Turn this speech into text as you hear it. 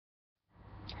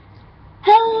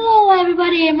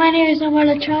everybody, my name is Omar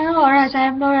Channel, or as I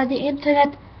am known on the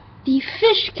internet, the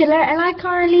Fish Killer, and I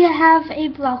currently have a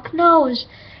blocked nose.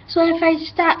 So if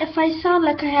I sound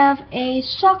like I have a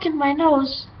sock in my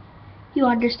nose, you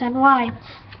understand why.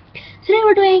 Today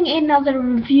we're doing another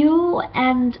review,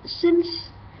 and since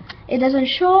it doesn't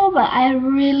show, but I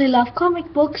really love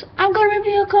comic books, I'm gonna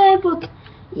review a comic book.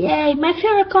 Yay! My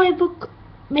favorite comic book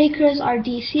makers are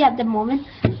DC at the moment,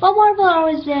 but Marvel are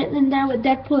always in there with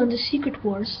Deadpool and the Secret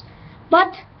Wars.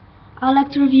 But I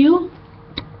like to review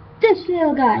this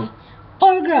little guy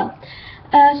or girl.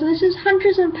 So this is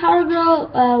Huntress and Power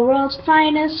Girl, World's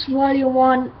Finest, Volume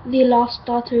 1, The Lost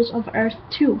Daughters of Earth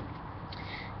 2.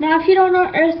 Now, if you don't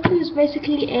know, Earth 2 is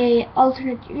basically a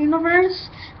alternate universe,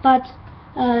 but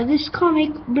this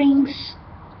comic brings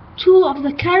two of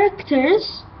the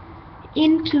characters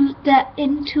into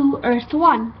Earth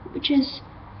 1, which is,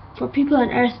 for people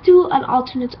on Earth 2, an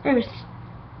alternate Earth.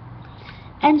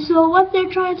 And so what they're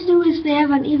trying to do is they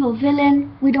have an evil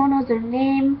villain. We don't know their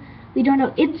name, we don't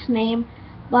know its name,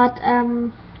 but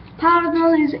Power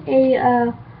Girl is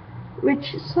a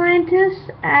rich scientist,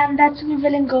 and that's when the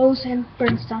villain goes and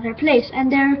burns down her place.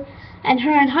 And her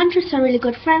and Huntress are really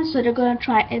good friends, so they're going to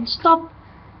try and stop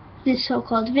this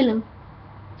so-called villain.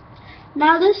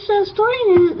 Now this story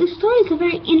is a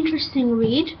very interesting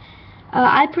read.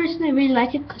 I personally really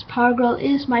like it because Power Girl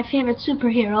is my favorite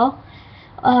superhero.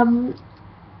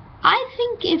 I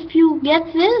think if you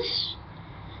get this,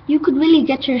 you could really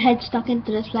get your head stuck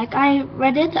into this. Like, I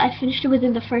read it, I finished it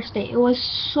within the first day. It was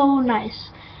so nice.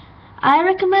 I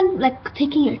recommend like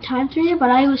taking your time to read it,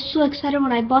 but I was so excited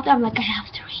when I bought it. I'm like, I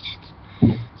have to read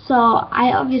it. So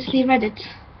I obviously read it.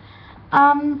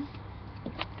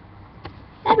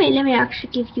 Let me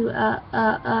actually give you a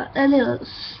little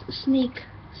sneak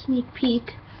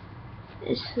peek.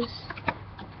 This is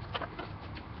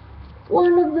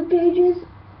one of the pages.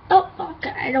 Oh,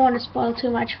 okay, I don't want to spoil too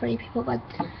much for you people, but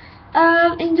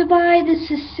in Dubai this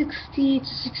is 60 to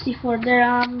 64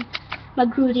 dirham.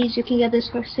 Magrudi's, you can get this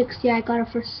for 60. I got it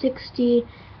for 60,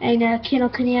 and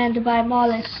Kinokuniya and Dubai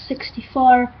Mall is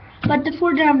 64. But the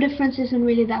 4 dirham difference isn't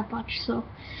really that much, so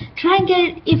try and get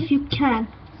it if you can.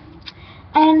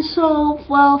 And so,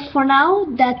 well, for now,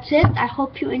 that's it. I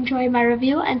hope you enjoy my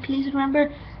review, and please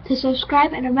remember to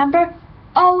subscribe, and remember,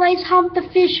 always hunt the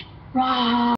fish raw.